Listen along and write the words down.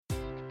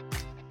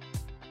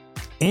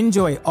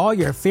Enjoy all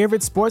your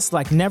favorite sports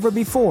like never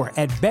before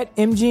at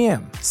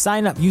BetMGM.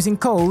 Sign up using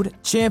code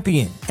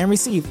CHAMPION and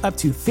receive up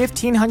to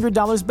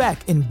 $1,500 back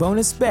in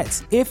bonus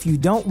bets if you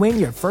don't win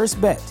your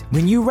first bet.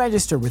 When you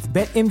register with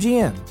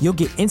BetMGM, you'll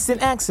get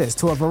instant access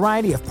to a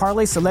variety of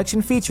parlay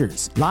selection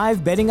features,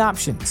 live betting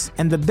options,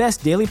 and the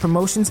best daily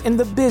promotions in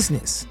the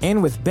business.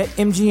 And with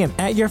BetMGM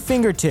at your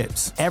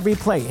fingertips, every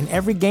play and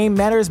every game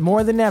matters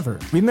more than ever.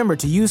 Remember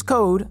to use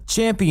code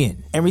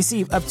CHAMPION and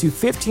receive up to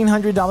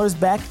 $1,500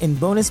 back in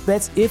bonus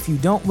bets if you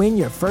don't win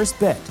your first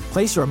bet.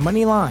 Place your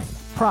money line,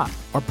 prop,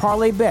 or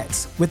parlay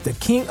bets with the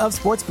king of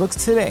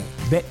sportsbooks today.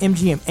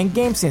 BetMGM and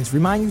GameSense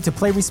remind you to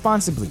play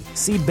responsibly.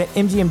 See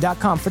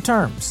BetMGM.com for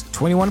terms.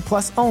 21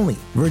 plus only.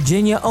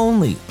 Virginia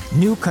only.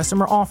 New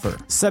customer offer.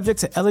 Subject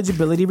to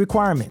eligibility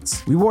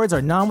requirements. Rewards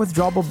are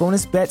non-withdrawable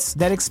bonus bets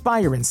that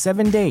expire in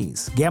 7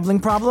 days. Gambling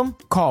problem?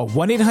 Call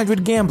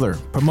 1-800-GAMBLER.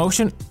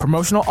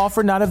 Promotional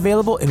offer not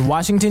available in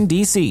Washington,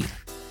 D.C.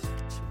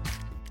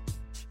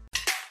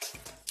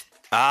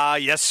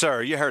 Yes,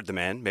 sir. You heard the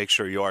man. Make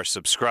sure you are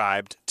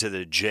subscribed to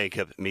the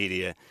Jacob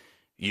Media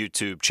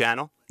YouTube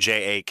channel,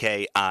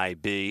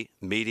 JAKIB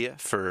Media,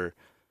 for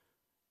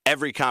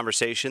every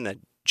conversation that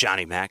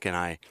Johnny Mac and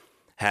I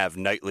have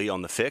nightly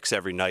on The Fix,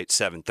 every night,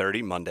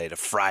 7:30, Monday to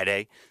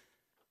Friday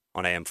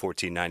on AM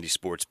 1490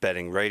 Sports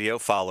Betting Radio.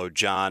 Follow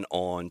John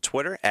on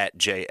Twitter at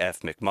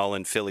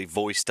JFMcMullen,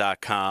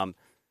 PhillyVoice.com,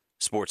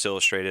 Sports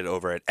Illustrated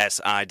over at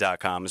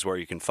SI.com is where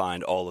you can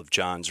find all of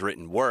John's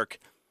written work.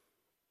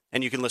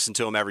 And you can listen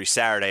to him every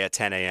Saturday at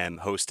 10 a.m.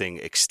 hosting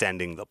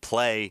Extending the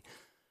Play.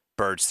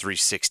 Birds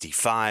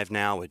 365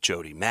 now with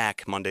Jody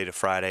Mack, Monday to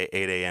Friday,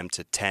 8 a.m.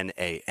 to 10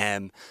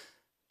 a.m.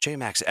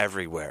 J-Mac's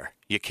everywhere.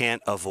 You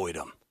can't avoid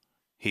him.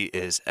 He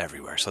is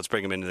everywhere. So let's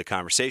bring him into the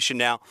conversation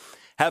now.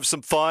 Have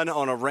some fun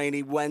on a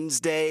rainy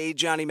Wednesday.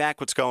 Johnny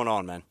Mack, what's going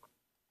on, man?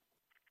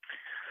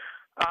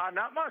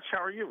 Not much.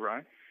 How are you,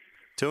 Ryan?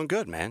 Doing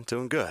good, man.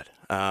 Doing good.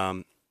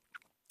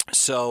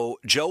 So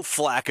Joe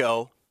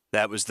Flacco,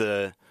 that was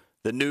the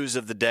news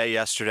of the day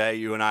yesterday.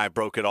 You and I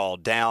broke it all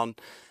down.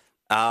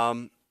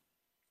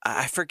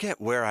 I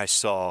forget where I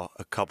saw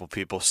a couple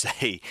people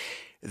say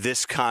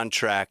this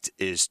contract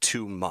is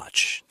too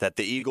much, that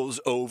the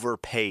Eagles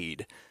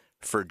overpaid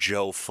for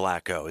Joe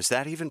Flacco. Is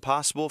that even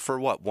possible for,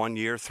 1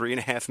 year,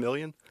 $3.5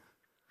 million?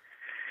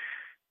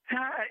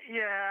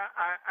 Yeah,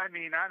 I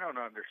mean, I don't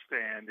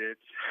understand it.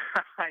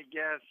 I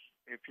guess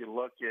if you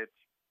look at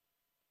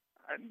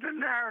the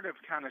narrative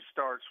kind of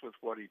starts with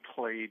what he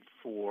played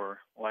for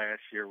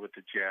last year with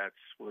the Jets,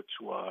 which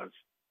was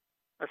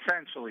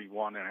essentially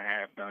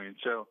 $1.5 million.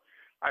 So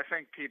I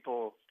think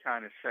people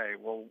kind of say,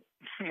 well,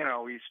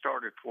 he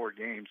started 4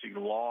 games. He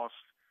lost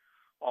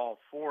all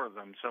 4 of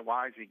them. So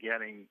why is he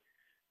getting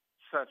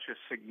such a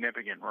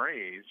significant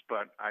raise?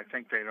 But I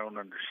think they don't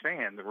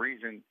understand. The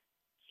reason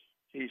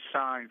he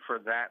signed for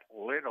that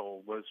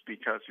little was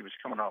because he was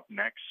coming off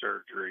neck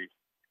surgery.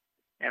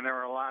 And there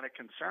were a lot of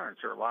concerns.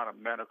 There were a lot of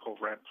medical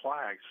red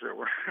flags. There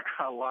were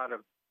a lot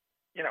of,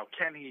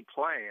 can he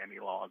play any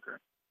longer?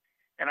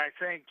 And I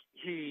think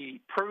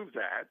he proved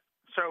that.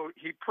 So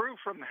he proved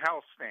from the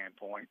health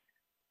standpoint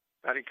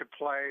that he could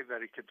play,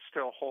 that he could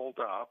still hold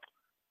up.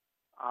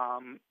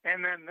 And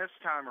then this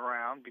time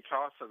around,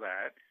 because of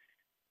that,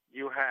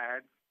 you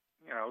had,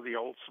 the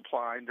old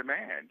supply and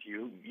demand.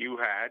 You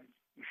had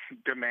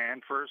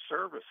demand for his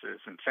services.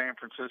 And San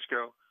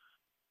Francisco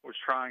was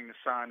trying to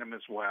sign him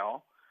as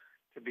well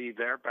to be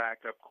their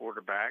backup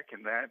quarterback,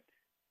 and that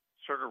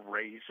sort of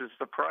raises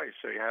the price.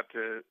 So you have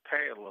to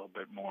pay a little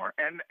bit more.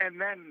 And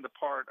then the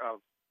part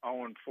of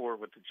 0-4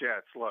 with the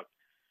Jets, look,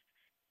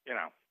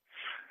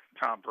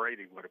 Tom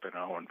Brady would have been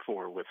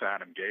 0-4 with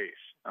Adam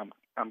Gase.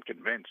 I'm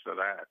convinced of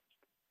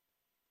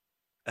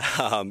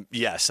that.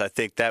 Yes, I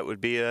think that would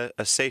be a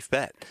safe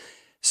bet.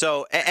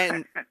 So,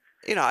 and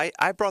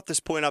I brought this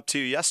point up to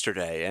you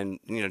yesterday, and,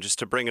 just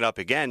to bring it up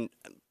again,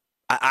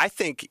 I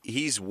think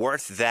he's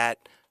worth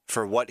that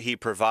for what he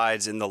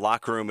provides in the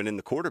locker room and in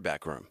the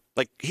quarterback room.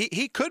 Like,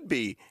 he could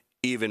be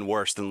even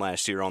worse than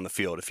last year on the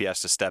field if he has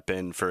to step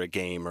in for a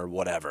game or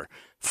whatever.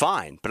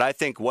 Fine. But I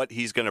think what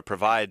he's going to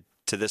provide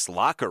to this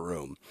locker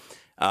room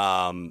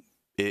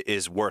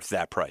is worth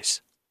that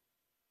price.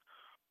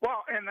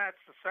 Well, and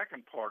that's the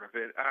second part of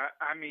it.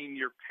 I mean,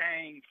 you're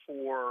paying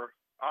for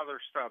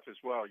other stuff as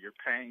well. You're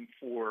paying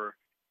for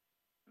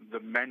the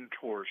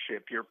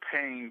mentorship. You're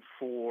paying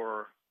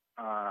for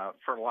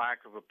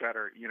lack of a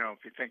better,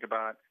 if you think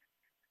about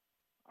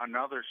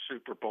another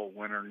Super Bowl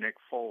winner, Nick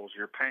Foles,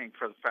 you're paying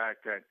for the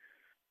fact that,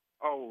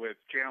 if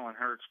Jalen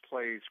Hurts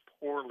plays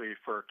poorly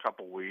for a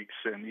couple weeks,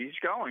 and he's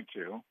going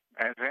to,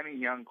 as any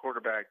young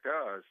quarterback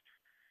does,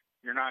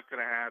 you're not going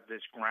to have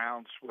this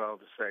groundswell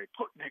to say,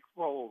 put Nick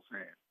Foles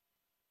in.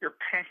 You're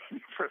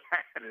paying for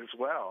that as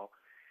well.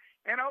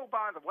 And,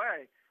 by the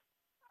way,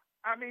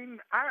 I mean,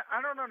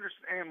 I don't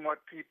understand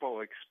what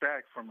people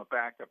expect from a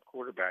backup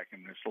quarterback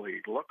in this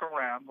league. Look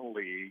around the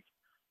league.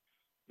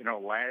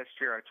 Last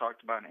year I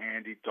talked about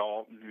Andy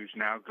Dalton, who's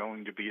now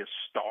going to be a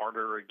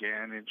starter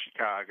again in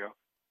Chicago.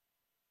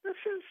 This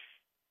is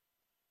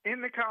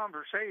in the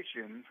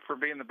conversation for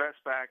being the best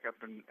backup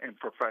in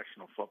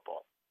professional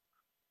football.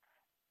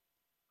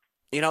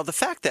 You know, the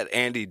fact that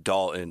Andy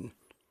Dalton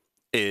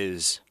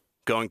is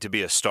going to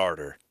be a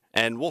starter,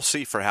 and we'll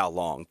see for how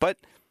long, but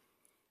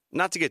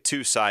not to get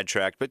too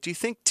sidetracked, but do you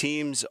think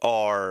teams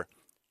are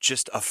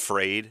just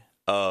afraid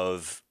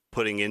of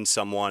putting in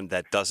someone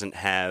that doesn't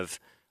have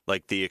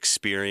like the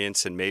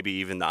experience and maybe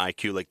even the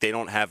IQ? Like they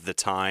don't have the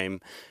time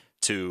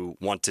to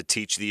want to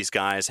teach these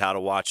guys how to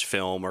watch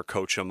film or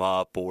coach them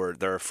up, or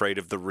they're afraid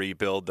of the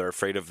rebuild. They're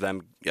afraid of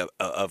them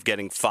of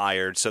getting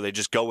fired. So they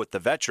just go with the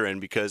veteran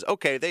because,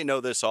 okay, they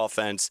know this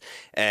offense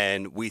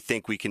and we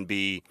think we can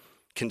be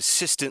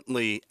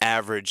consistently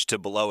average to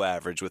below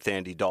average with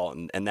Andy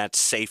Dalton. And that's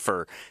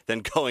safer than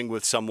going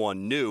with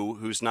someone new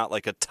who's not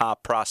like a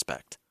top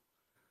prospect.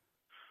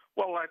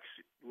 Well,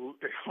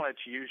 let's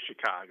use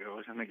Chicago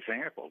as an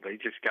example. They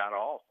just got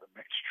off the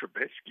Mitch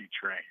Trubisky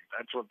train.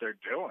 That's what they're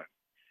doing.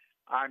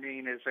 I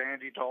mean, is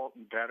Andy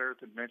Dalton better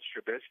than Mitch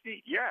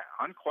Trubisky? Yeah,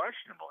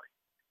 unquestionably.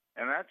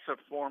 And that's a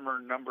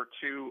former number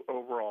 2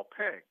 overall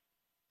pick.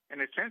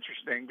 And it's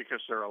interesting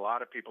because there are a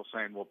lot of people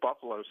saying, well,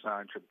 Buffalo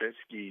signed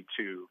Trubisky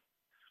to,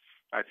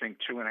 I think,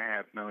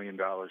 $2.5 million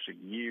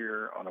a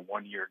year on a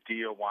 1-year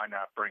deal. Why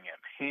not bring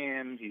him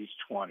in? He's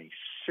 26.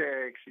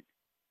 He's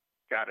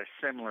got a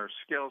similar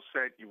skill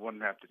set. You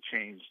wouldn't have to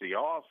change the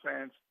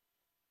offense.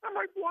 I'm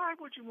like, why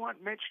would you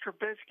want Mitch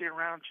Trubisky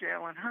around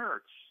Jalen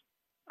Hurts?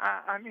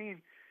 I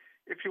mean,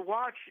 if you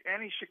watch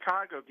any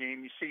Chicago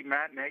game, you see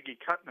Matt Nagy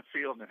cutting the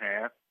field in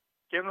half,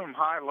 giving him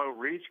high-low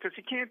reads because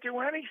he can't do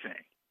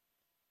anything.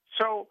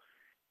 So,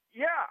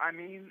 yeah, I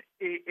mean,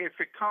 if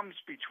it comes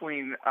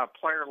between a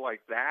player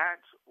like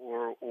that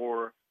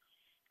or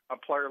a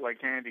player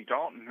like Andy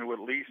Dalton who at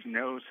least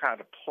knows how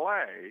to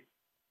play,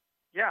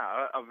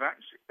 yeah,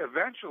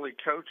 eventually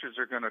coaches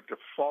are going to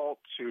default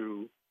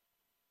to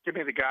give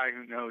me the guy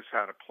who knows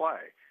how to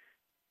play.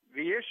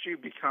 The issue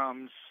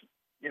becomes,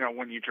 you know,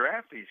 when you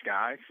draft these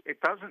guys, it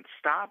doesn't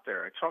stop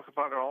there. I talk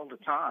about it all the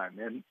time,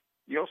 and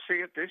you'll see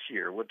it this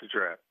year with the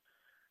draft.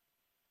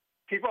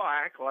 People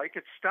act like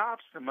it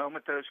stops the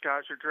moment those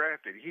guys are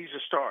drafted. He's a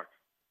star.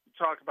 You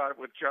talk about it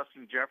with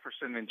Justin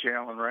Jefferson and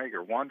Jalen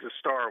Reagor. One's a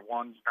star,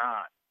 one's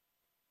not.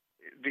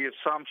 The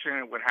assumption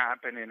it would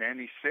happen in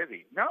any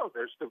city. No,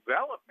 there's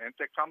development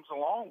that comes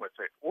along with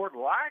it, or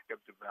lack of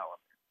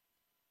development.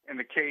 In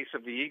the case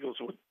of the Eagles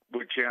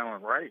with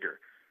Jalen Reagor.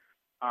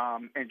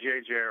 And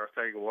J.J.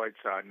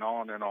 Arcega-Whiteside, and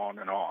on and on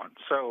and on.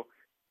 So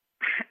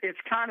it's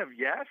kind of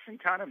yes and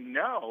kind of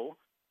no,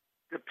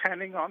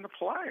 depending on the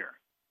player.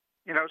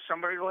 You know,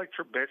 somebody like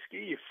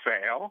Trubisky, you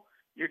fail,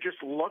 you're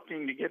just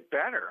looking to get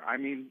better. I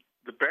mean,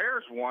 the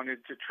Bears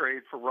wanted to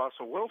trade for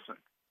Russell Wilson,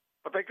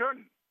 but they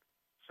couldn't.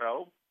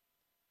 So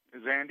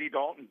is Andy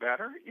Dalton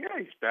better? Yeah,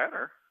 he's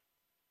better.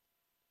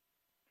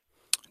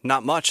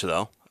 Not much,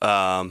 though.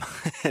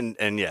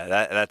 And yeah,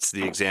 that's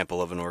the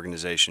example of an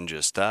organization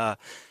just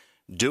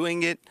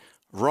doing it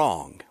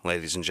wrong,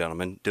 ladies and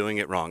gentlemen, doing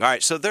it wrong. All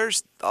right, so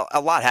there's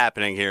a lot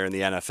happening here in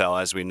the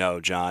NFL, as we know,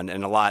 John,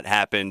 and a lot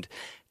happened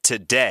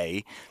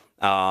today.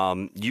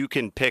 You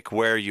can pick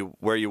where you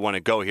want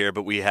to go here,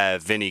 but we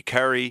have Vinny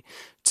Curry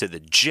to the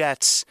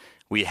Jets.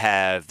 We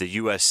have the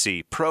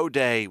USC Pro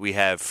Day. We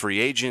have free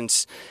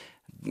agents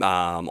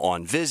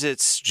on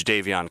visits.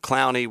 Jadeveon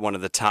Clowney, one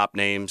of the top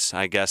names,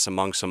 I guess,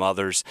 among some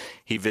others.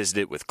 He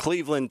visited with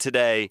Cleveland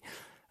today.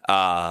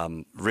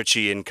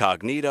 Richie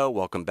Incognito,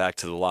 welcome back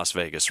to the Las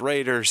Vegas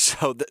Raiders.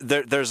 So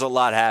there's a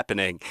lot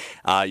happening.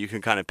 You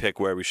can kind of pick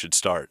where we should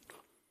start.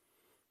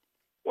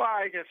 Well,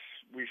 I guess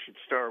we should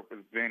start with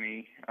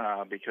Vinny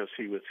because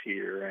he was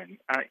here, and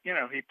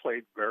he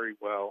played very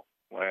well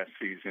last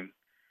season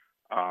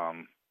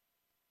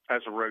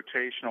as a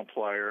rotational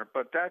player.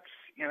 But that's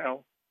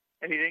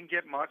and he didn't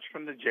get much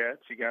from the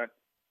Jets. He got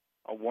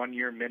a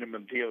 1-year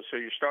minimum deal. So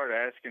you start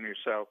asking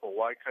yourself, well,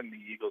 why couldn't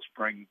the Eagles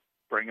bring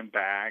him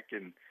back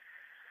and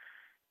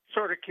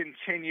sort of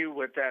continue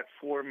with that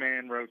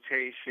 4-man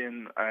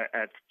rotation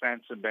at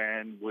defensive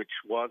end, which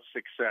was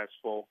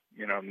successful.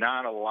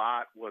 Not a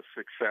lot was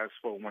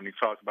successful when you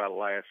talk about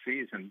last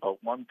season,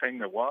 but one thing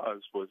there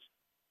was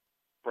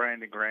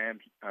Brandon Graham,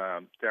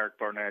 Derek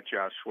Barnett,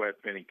 Josh Sweat,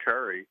 Vinny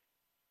Curry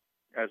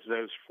as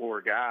those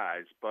 4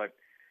 guys. But,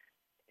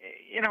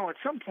 at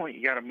some point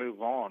you got to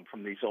move on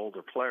from these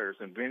older players,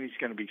 and Vinny's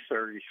going to be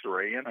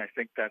 33, and I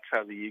think that's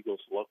how the Eagles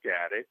look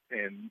at it.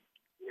 And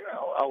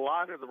a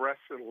lot of the rest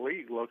of the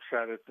league looks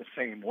at it the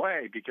same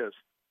way because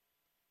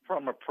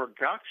from a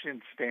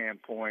production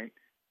standpoint,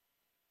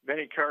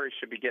 Vinny Curry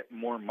should be getting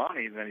more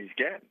money than he's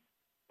getting.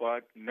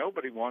 But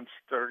nobody wants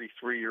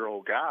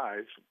 33-year-old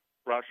guys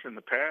rushing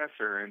the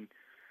passer. And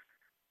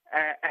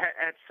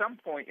at some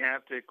point you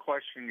have to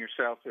question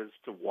yourself as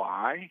to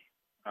why.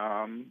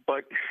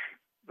 But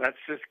that's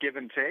just give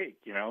and take.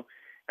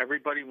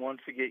 Everybody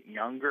wants to get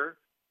younger.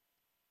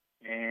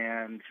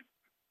 And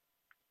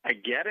I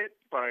get it,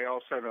 but I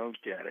also don't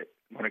get it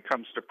when it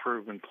comes to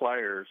proven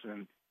players.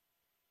 And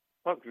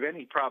look,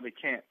 Vinny probably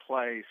can't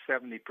play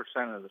 70%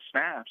 of the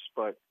snaps,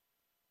 but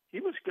he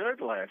was good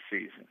last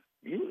season.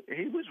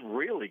 He was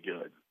really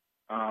good.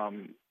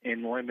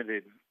 in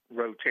limited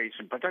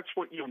rotation, but that's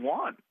what you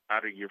want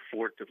out of your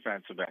fourth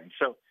defensive end.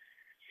 So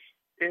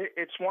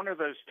it's one of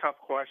those tough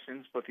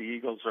questions, but the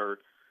Eagles are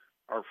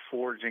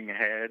forging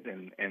ahead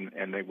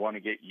and they want to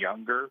get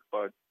younger.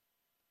 But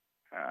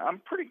I'm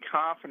pretty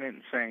confident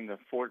in saying the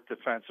fourth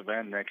defensive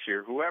end next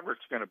year, whoever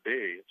it's going to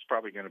be, it's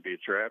probably going to be a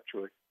draft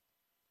choice.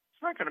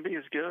 It's not going to be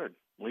as good,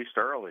 at least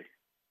early.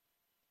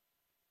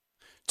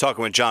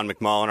 Talking with John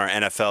McMullen, our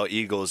NFL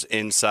Eagles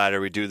insider.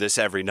 We do this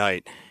every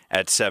night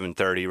at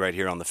 7:30 right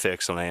here on The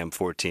Fix on AM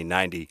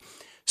 1490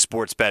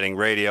 Sports Betting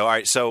Radio. All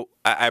right, so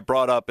I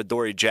brought up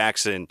Adoree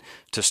Jackson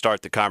to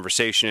start the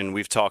conversation, and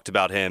we've talked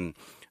about him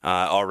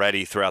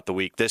already throughout the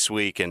week this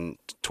week and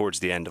towards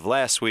the end of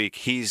last week.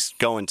 He's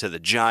going to the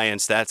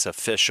Giants. That's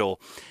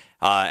official.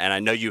 And I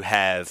know you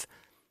have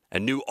a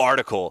new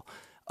article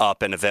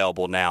up and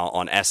available now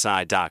on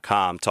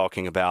SI.com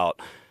talking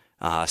about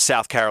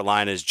South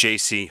Carolina's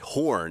J.C.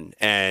 Horn,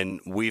 and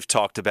we've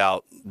talked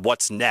about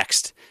what's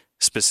next,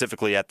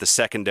 specifically at the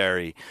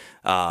secondary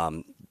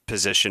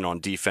position on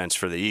defense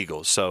for the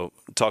Eagles. So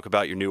talk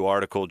about your new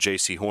article,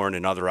 J.C. Horn,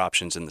 and other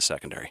options in the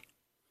secondary.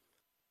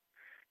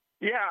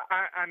 Yeah,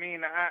 I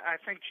mean, I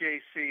think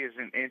J.C. is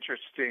an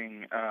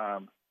interesting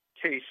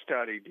case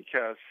study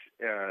because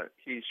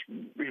he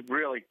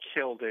really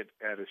killed it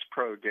at his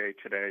pro day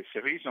today.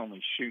 So he's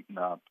only shooting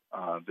up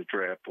the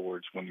draft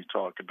boards when you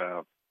talk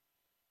about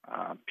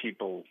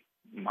people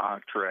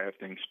mock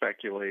drafting,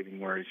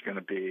 speculating where he's going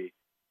to be.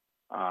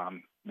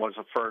 Was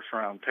a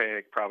first-round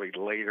pick, probably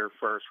later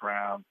first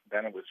round.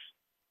 Then it was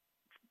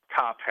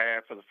top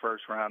half of the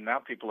first round. Now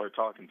people are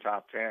talking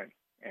top 10.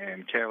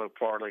 And Caleb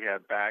Farley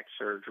had back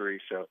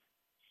surgery, so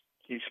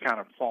he's kind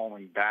of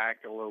falling back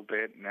a little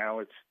bit. Now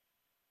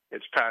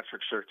it's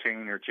Patrick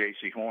Surtain or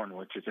J.C. Horn,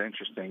 which is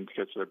interesting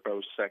because they're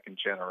both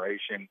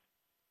second-generation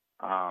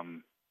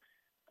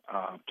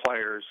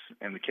players.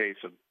 In the case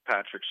of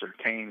Patrick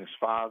Surtain, his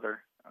father,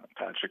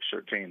 Patrick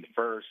Surtain the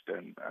first,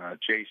 and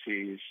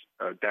J.C.'s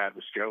dad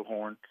was Joe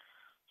Horn,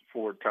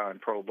 four-time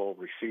Pro Bowl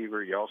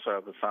receiver. You also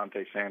have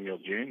Asante Samuel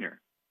Jr.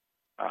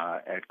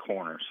 At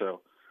corner.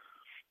 So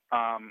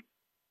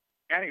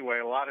anyway,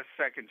 a lot of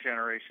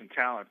second-generation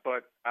talent.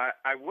 But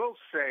I will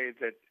say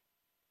that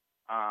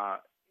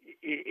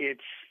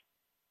it's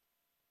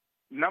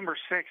number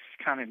 6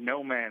 is kind of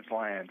no man's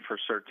land for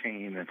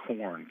Surtain and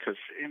Horn because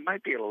it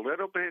might be a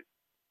little bit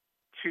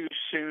too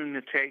soon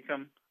to take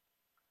them.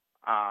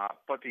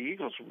 But the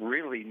Eagles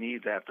really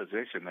need that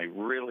position. They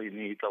really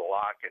need to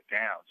lock it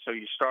down. So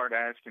you start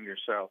asking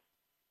yourself,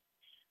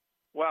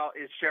 well,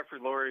 is Jeffrey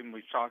Lurie, and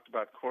we've talked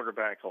about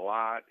quarterback a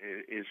lot,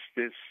 is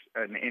this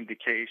an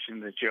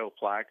indication that Joe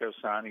Flacco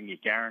signing, you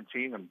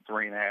guarantee him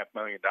 $3.5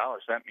 million?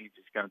 That means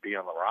he's going to be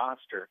on the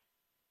roster.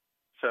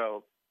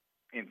 So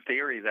in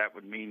theory, that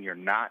would mean you're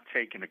not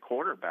taking a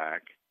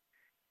quarterback.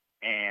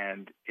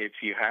 And if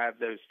you have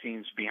those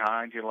teams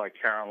behind you like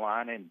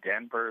Carolina and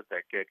Denver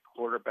that get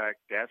quarterback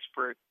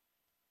desperate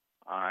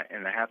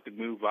and they have to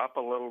move up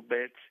a little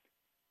bit,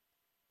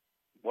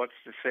 what's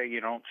to say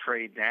you don't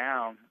trade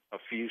down a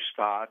few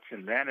spots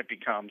and then it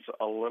becomes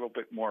a little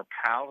bit more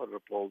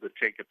palatable to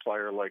take a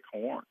player like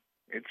Horn?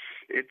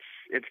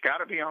 It's got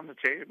to be on the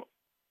table.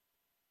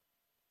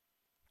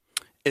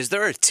 Is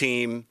there a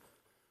team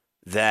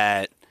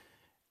that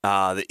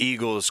the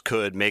Eagles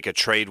could make a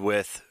trade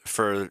with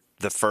for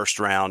the first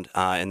round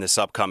in this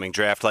upcoming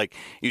draft? Like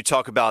you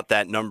talk about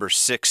that number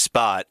 6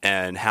 spot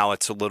and how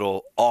it's a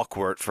little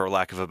awkward, for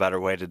lack of a better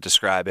way to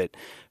describe it,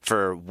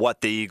 for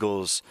what the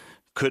Eagles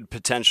could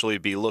potentially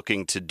be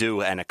looking to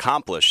do and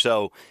accomplish.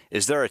 So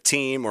is there a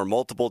team or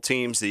multiple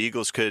teams the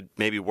Eagles could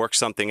maybe work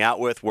something out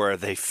with where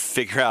they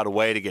figure out a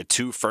way to get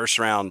 2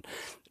 first-round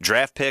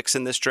draft picks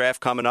in this draft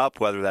coming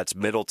up, whether that's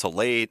middle to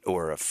late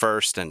or a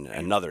first and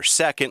another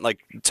second?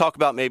 Like, talk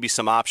about maybe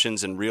some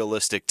options and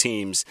realistic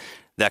teams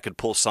that could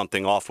pull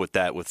something off with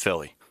that with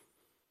Philly.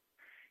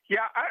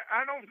 Yeah,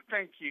 I don't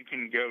think you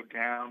can go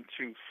down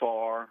too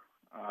far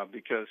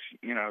because,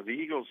 you know, the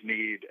Eagles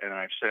need, and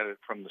I've said it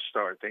from the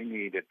start, they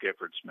need a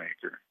difference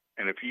maker.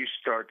 And if you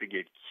start to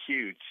get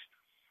cute,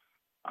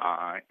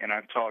 and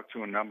I've talked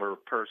to a number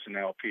of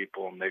personnel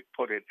people, and they've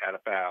put it at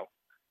about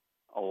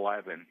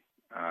 11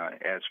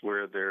 as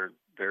where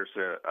there's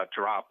a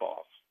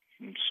drop-off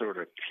from sort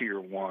of tier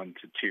 1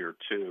 to tier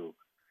 2.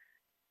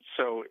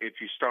 So if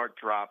you start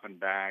dropping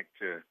back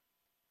to,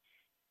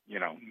 you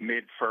know,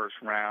 mid-first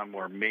round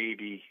where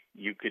maybe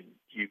you could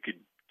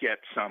get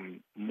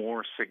some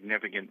more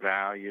significant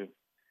value,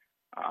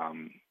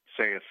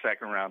 say a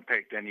second-round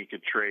pick, then you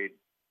could trade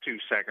 2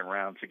 second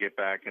rounds to get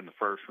back in the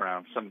first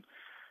round.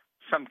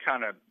 Some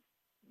kind of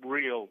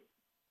real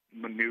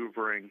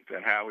maneuvering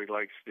that Howie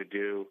likes to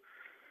do.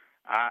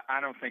 I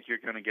don't think you're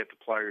going to get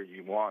the player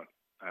you want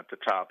at the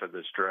top of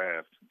this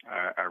draft.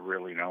 I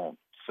really don't.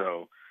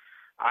 So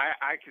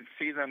I can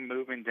see them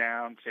moving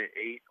down to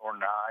 8 or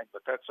 9,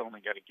 but that's only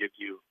going to give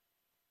you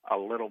a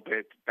little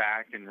bit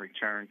back in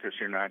return because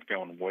you're not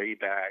going way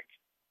back.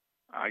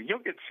 You'll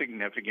get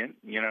significant.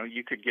 You know,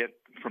 you could get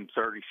from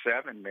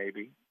 37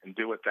 maybe and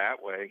do it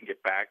that way and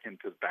get back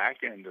into the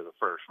back end of the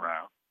first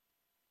round.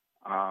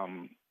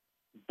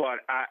 But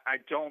I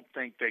don't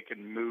think they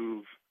can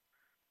move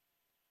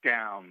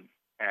down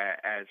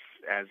as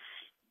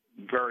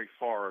very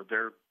far.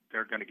 They're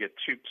going to get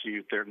too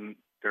cute.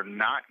 They're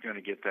not going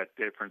to get that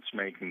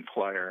difference-making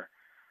player,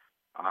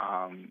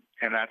 and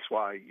that's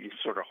why you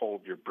sort of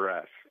hold your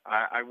breath.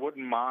 I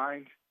wouldn't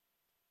mind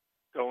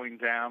going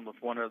down with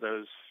one of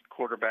those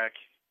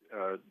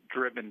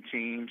quarterback-driven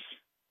teams.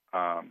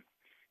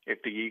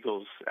 If the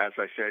Eagles, as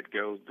I said,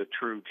 go the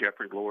true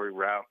Jeffrey Lurie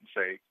route and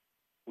say,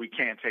 we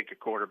can't take a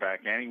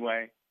quarterback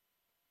anyway,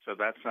 so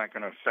that's not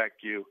going to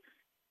affect you,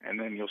 and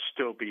then you'll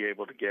still be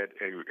able to get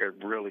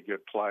a really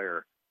good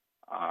player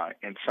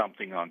and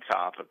something on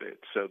top of it.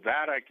 So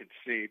that I could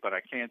see, but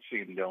I can't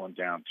see them going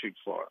down too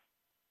far.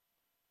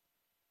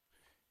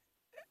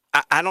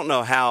 I don't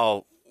know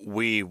how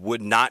we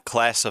would not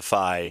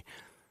classify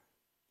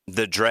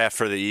the draft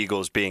for the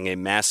Eagles being a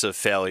massive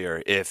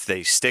failure if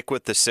they stick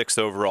with the 6th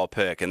overall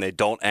pick and they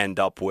don't end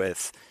up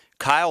with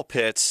Kyle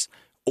Pitts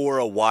or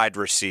a wide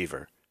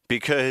receiver.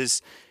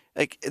 Because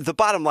the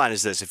bottom line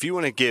is this: if you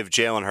want to give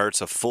Jalen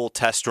Hurts a full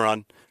test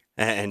run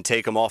and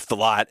take him off the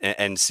lot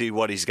and see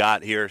what he's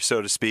got here,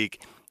 so to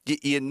speak,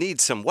 you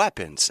need some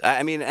weapons.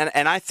 I mean,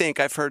 and I think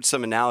I've heard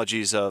some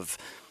analogies of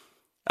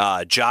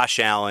Josh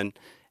Allen,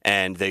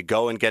 and they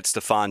go and get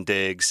Stephon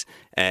Diggs,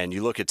 and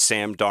you look at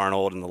Sam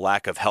Darnold and the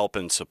lack of help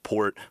and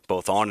support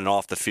both on and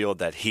off the field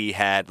that he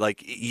had.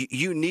 Like,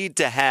 you need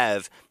to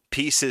have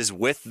pieces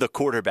with the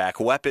quarterback,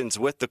 weapons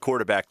with the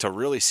quarterback to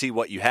really see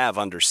what you have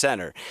under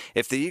center.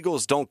 If the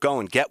Eagles don't go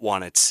and get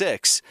one at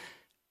 6,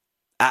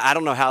 I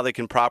don't know how they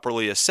can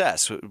properly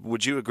assess.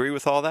 Would you agree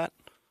with all that?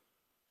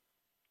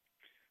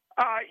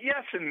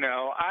 Yes and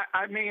no.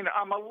 I mean,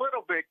 I'm a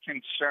little bit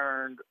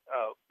concerned.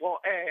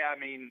 I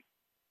mean,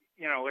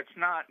 it's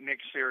not Nick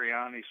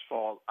Sirianni's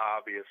fault,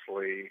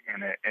 obviously,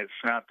 and it's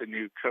not the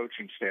new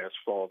coaching staff's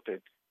fault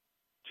that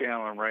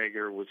Jalen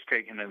Reagor was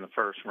taken in the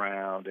first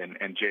round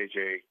and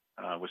J.J.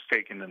 Was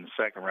taken in the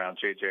second round,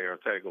 J.J.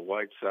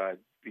 Arcega-Whiteside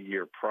the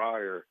year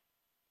prior.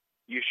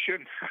 You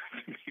shouldn't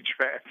have to be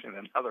drafting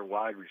another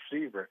wide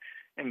receiver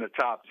in the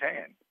top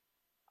 10.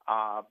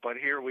 But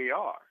here we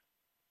are.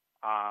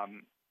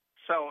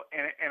 So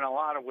in a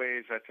lot of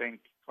ways, I think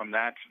from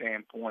that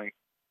standpoint,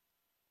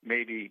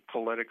 maybe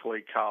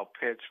politically Kyle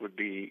Pitts would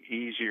be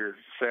easier to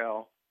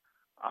sell.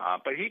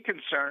 But he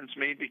concerns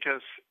me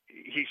because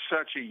he's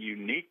such a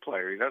unique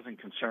player. He doesn't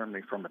concern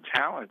me from a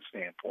talent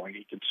standpoint.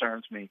 He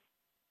concerns me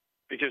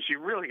because you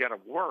really got to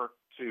work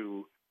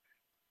to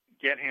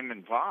get him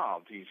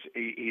involved.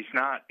 He's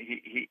not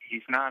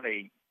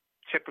a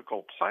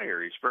typical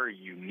player. He's very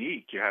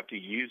unique. You have to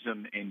use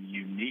him in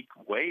unique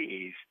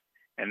ways,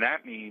 and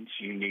that means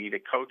you need a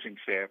coaching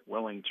staff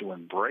willing to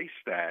embrace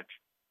that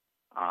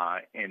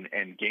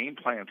and game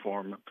plan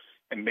for him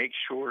and make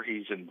sure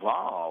he's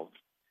involved.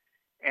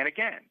 And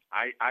again,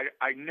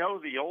 I know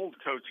the old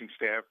coaching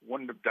staff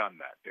wouldn't have done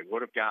that. They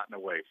would have gotten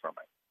away from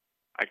it.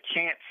 I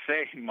can't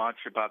say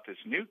much about this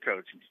new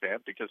coaching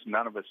staff because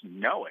none of us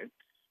know it.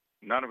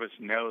 None of us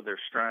know their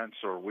strengths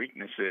or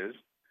weaknesses.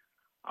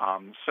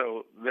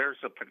 So there's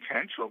a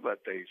potential that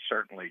they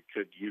certainly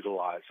could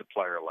utilize a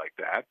player like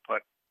that.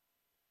 But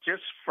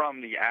just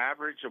from the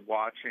average of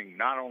watching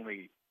not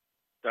only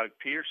Doug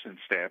Peterson's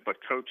staff, but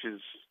coaching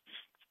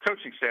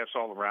staffs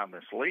all around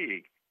this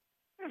league,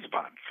 there's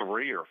about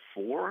 3 or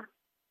 4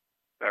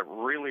 that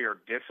really are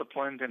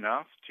disciplined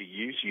enough to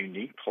use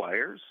unique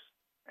players.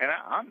 And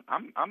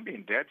I'm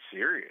being dead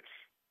serious.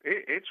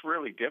 It's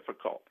really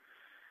difficult.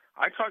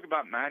 I talk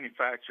about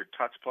manufactured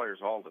touch players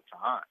all the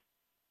time,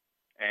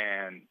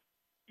 and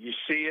you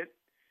see it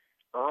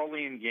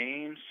early in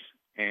games,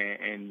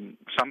 and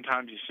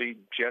sometimes you see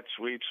jet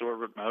sweeps,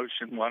 orbit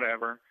motion,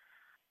 whatever,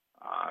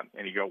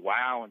 and you go,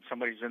 wow, and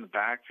somebody's in the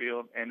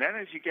backfield. And then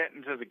as you get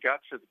into the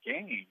guts of the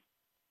game,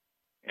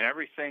 and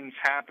everything's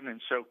happening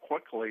so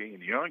quickly,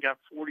 and you only got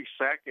 40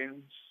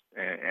 seconds,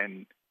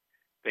 and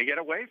they get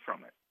away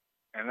from it.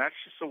 And that's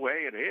just the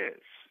way it is.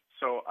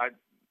 So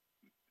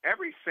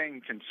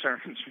everything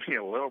concerns me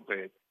a little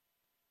bit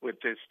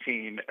with this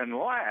team,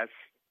 unless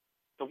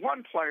the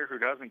one player who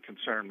doesn't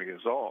concern me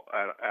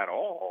at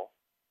all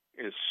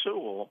is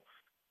Sewell.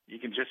 You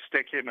can just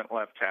stick him at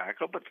left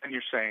tackle, but then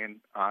you're saying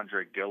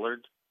Andre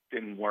Dillard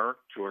didn't work,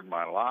 Jordan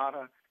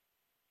Mailata.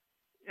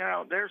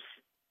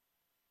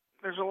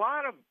 There's a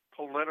lot of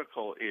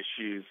political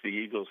issues the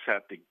Eagles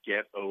have to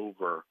get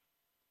over.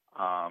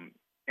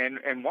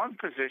 And one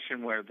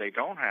position where they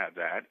don't have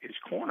that is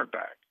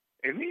cornerback.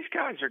 And these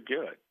guys are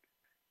good.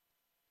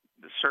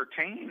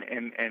 Surtain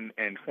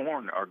and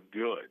Horn are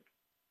good,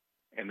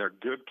 and they're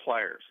good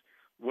players.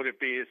 Would it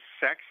be as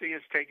sexy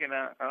as taking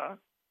a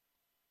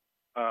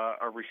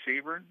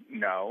receiver?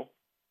 No.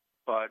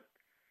 But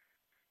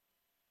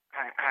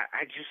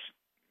I just,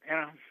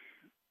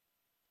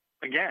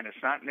 again,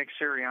 it's not Nick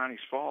Sirianni's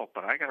fault,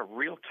 but I got a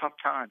real tough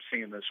time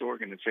seeing this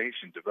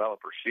organization develop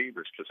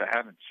receivers because I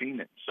haven't seen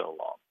it in so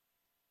long.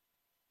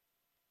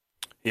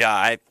 Yeah,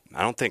 I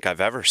don't think I've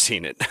ever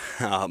seen it.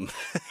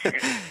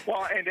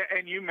 Well,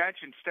 and you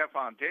mentioned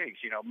Stephon Diggs.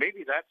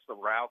 Maybe that's the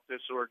route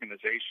this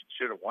organization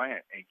should have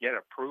went and get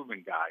a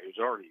proven guy who's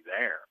already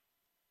there.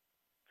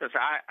 Because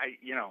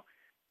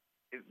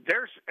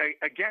there's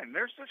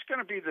just going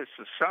to be this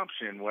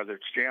assumption, whether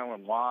it's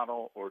Jalen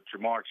Waddle or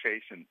Jamar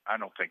Chase, and I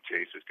don't think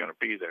Chase is going to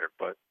be there,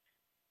 but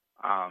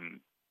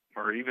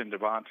or even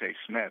Devontae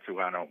Smith, who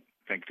I don't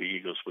think the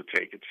Eagles would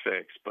take at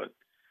 6. But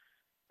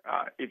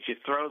if you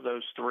throw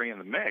those three in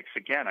the mix,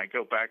 again, I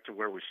go back to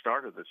where we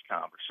started this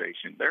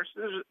conversation. There's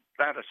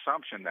that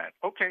assumption that,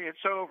 okay,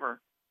 it's over.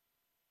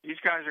 These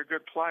guys are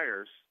good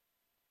players,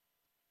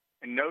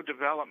 and no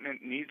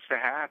development needs to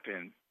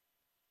happen,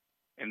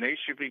 and they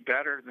should be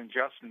better than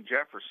Justin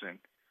Jefferson.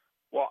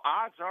 Well,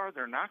 odds are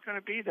they're not going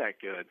to be that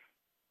good.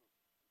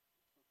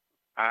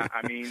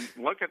 I mean,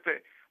 look at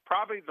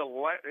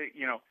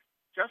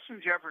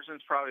Justin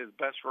Jefferson's probably the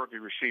best rookie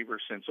receiver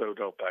since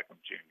Odell Beckham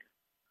Jr.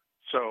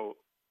 So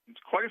it's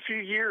quite a few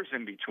years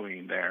in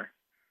between there.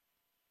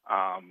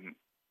 And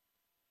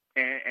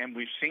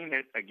we've seen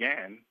it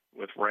again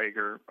with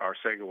Rager,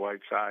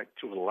 Arcega-Whiteside,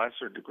 to a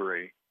lesser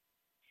degree.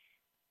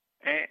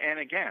 And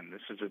again,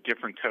 this is a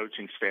different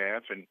coaching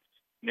staff, and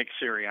Nick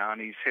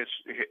Sirianni's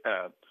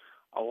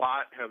a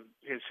lot of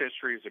his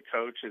history as a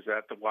coach is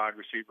at the wide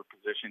receiver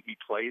position. He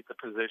played the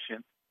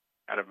position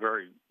at a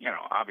very,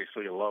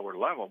 obviously a lower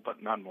level,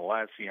 but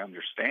nonetheless, he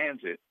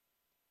understands it.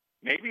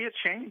 Maybe it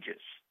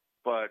changes,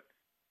 but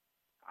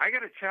I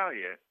got to tell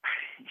you,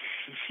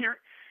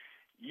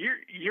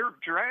 you're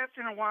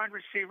drafting a wide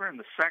receiver in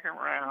the second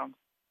round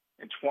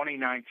in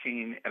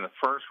 2019 and the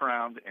first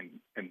round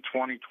in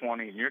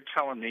 2020, and you're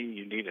telling me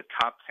you need a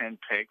top 10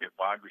 pick at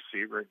wide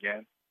receiver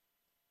again?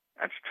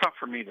 That's tough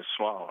for me to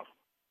swallow.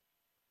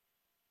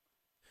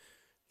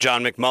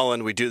 John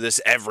McMullen, we do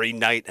this every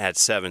night at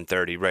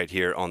 7:30 right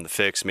here on The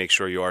Fix. Make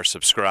sure you are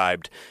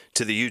subscribed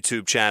to the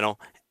YouTube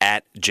channel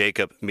at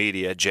Jacob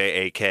Media,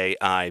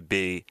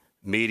 JAKIB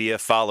Media.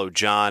 Follow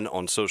John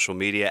on social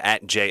media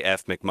at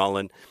JF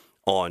McMullen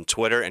on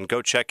Twitter, and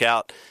go check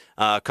out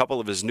a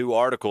couple of his new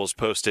articles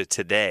posted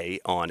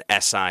today on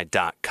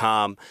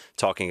SI.com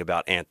talking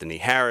about Anthony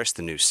Harris,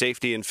 the new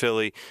safety in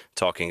Philly,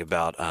 talking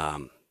about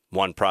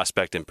one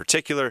prospect in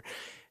particular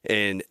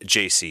in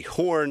J.C.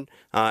 Horn,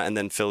 and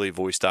then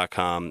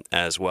PhillyVoice.com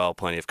as well.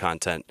 Plenty of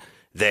content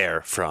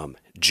there from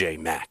J.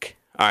 Mack.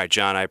 All right,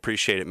 John, I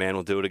appreciate it, man.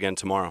 We'll do it again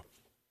tomorrow.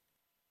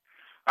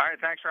 All right,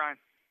 thanks, Ryan.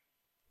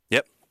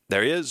 Yep,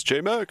 there he is, J.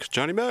 Mack,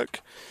 Johnny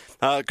Mack.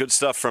 Good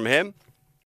stuff from him.